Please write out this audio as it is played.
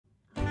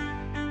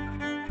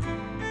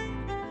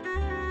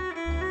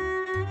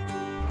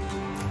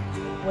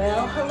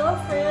Well, hello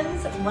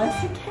friends. Once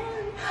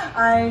again,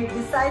 I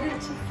decided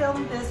to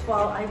film this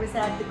while I was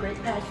at the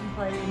Great Passion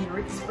Play in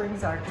Eureka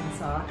Springs,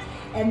 Arkansas.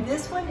 And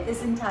this one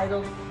is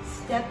entitled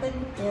Stepping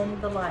in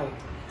the Light.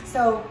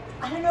 So,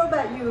 I don't know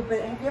about you,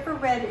 but have you ever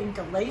read in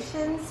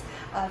Galatians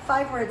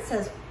 5 where it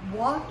says,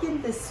 walk in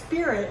the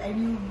Spirit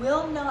and you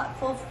will not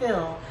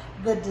fulfill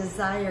the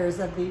desires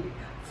of the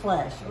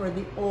flesh or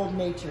the old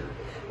nature.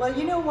 Well,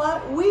 you know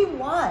what? We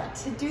want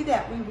to do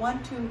that. We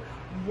want to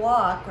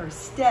walk or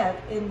step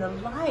in the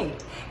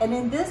light. And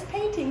in this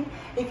painting,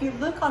 if you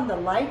look on the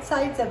light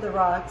sides of the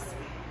rocks,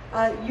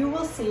 you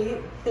will see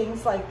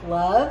things like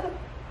love,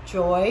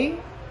 joy,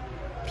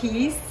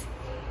 peace,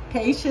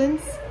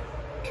 patience,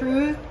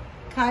 truth,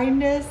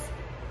 kindness,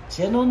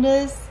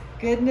 gentleness,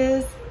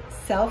 goodness,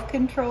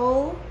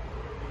 self-control.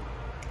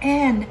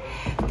 And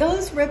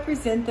those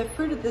represent the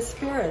fruit of the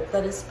Spirit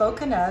that is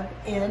spoken of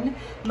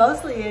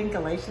mostly in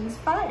Galatians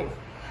 5.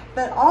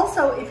 But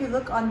also, if you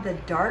look on the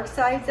dark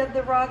sides of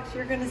the rocks,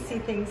 you're going to see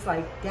things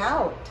like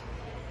doubt,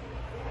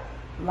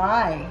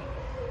 lie,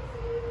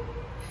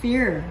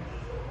 fear,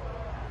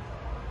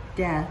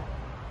 death,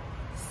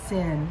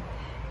 sin,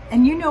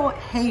 and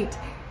hate.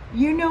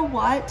 You know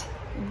what?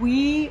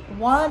 We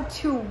want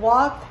to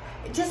walk,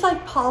 just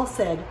like Paul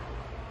said,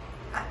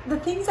 the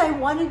things I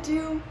want to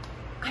do,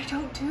 I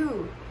don't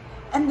do.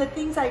 And the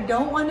things I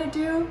don't want to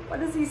do, what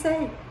does he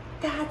say?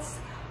 That's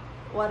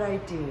what I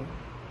do.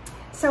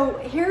 So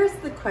here's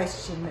the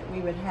question that we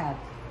would have.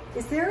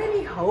 Is there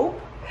any hope?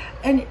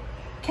 And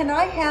can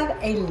I have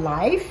a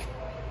life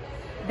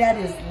that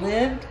is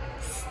lived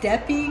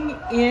stepping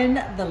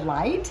in the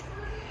light?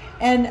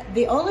 And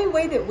the only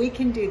way that we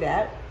can do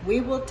that,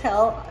 we will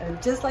tell,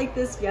 just like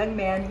this young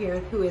man here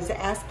who is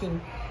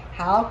asking,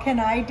 how can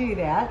I do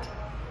that?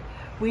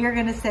 We are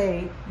going to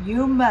say,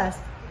 you must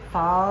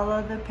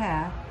follow the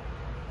path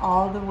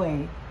all the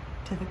way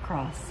to the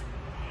cross.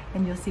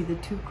 And you'll see the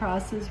two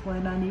crosses,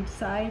 one on each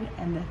side,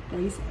 and the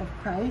face of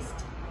Christ.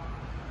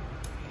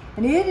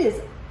 And it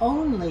is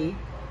only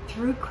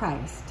through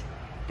Christ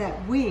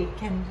that we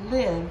can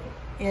live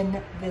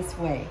in this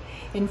way.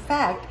 In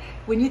fact,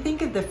 when you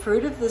think of the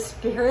fruit of the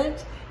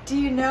Spirit, do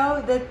you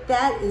know that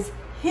that is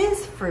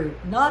His fruit,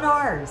 not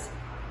ours?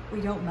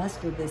 We don't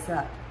muster this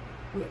up.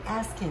 We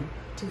ask Him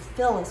to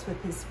fill us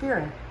with His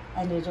Spirit,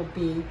 and it'll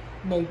be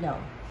made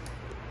known.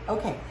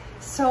 Okay,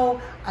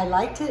 so I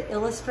like to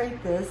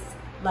illustrate this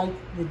like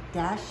the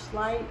dash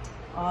light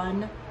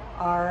on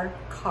our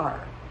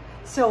car.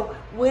 So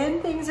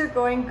when things are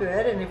going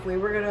good, and if we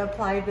were going to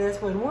apply this,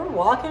 when we're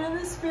walking in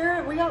the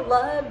Spirit, we got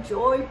love,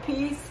 joy,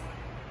 peace,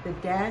 the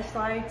dash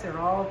lights are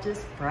all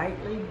just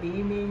brightly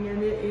beaming,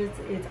 and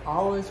it's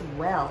all is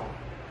well.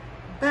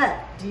 But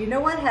do you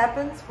know what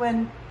happens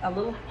when a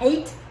little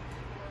hate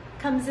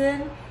comes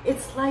in?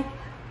 It's like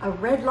a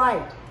red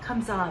light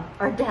comes on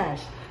our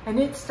dash, and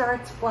it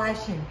starts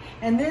flashing.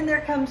 And then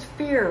there comes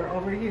fear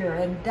over here,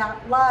 and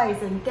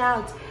lies and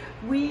doubts.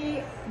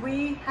 We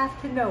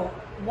have to know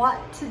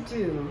what to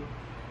do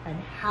and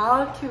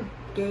how to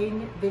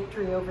gain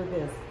victory over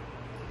this.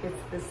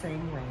 It's the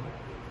same way.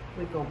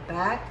 We go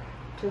back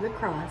to the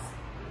cross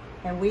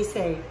and we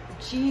say,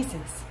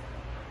 Jesus,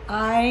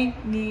 I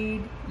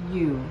need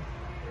you.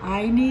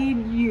 I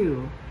need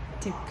you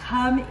to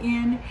come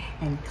in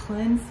and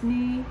cleanse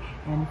me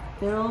and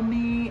fill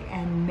me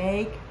and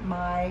make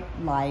my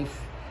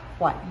life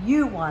what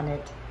you want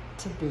it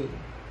to be.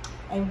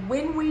 And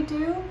when we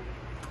do,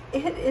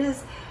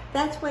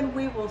 that's when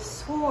we will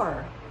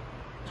soar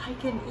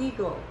like an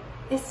eagle.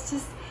 It's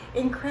just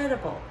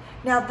incredible.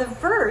 Now the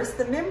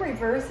memory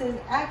verse is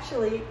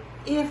actually,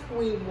 if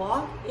we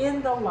walk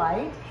in the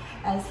light,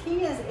 as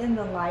He is in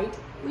the light,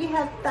 we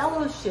have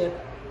fellowship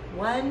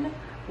one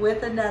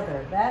with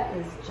another. That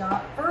is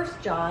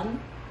 1 John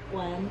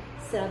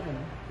 1:7.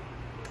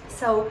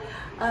 So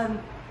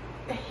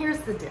here's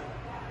the deal.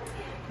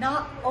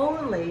 Not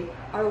only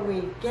are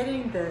we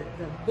getting the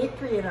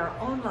victory in our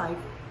own life,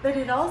 but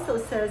it also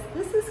says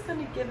this is going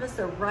to give us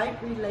a right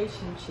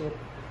relationship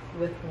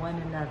with one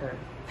another.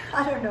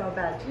 I don't know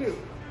about you,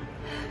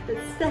 but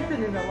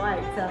stepping in the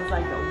light sounds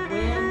like a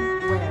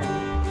win-win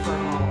for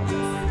all of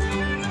us.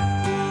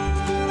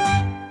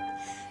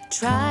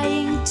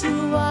 Trying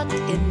to walk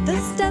in the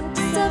steps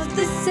of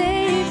the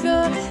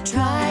Savior,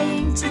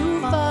 trying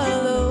to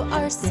follow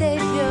our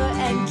Savior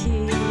and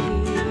King,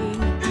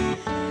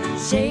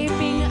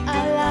 shaping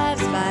our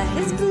lives by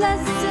His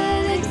blessed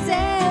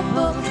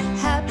example.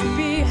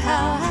 Happy,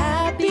 how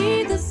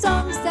happy the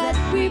songs that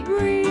we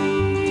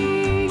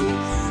bring.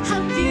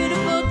 How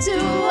beautiful to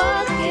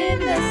walk in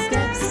the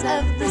steps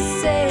of the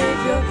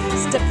Savior,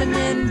 stepping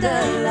in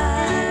the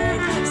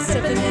light,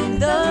 stepping in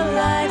the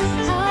light.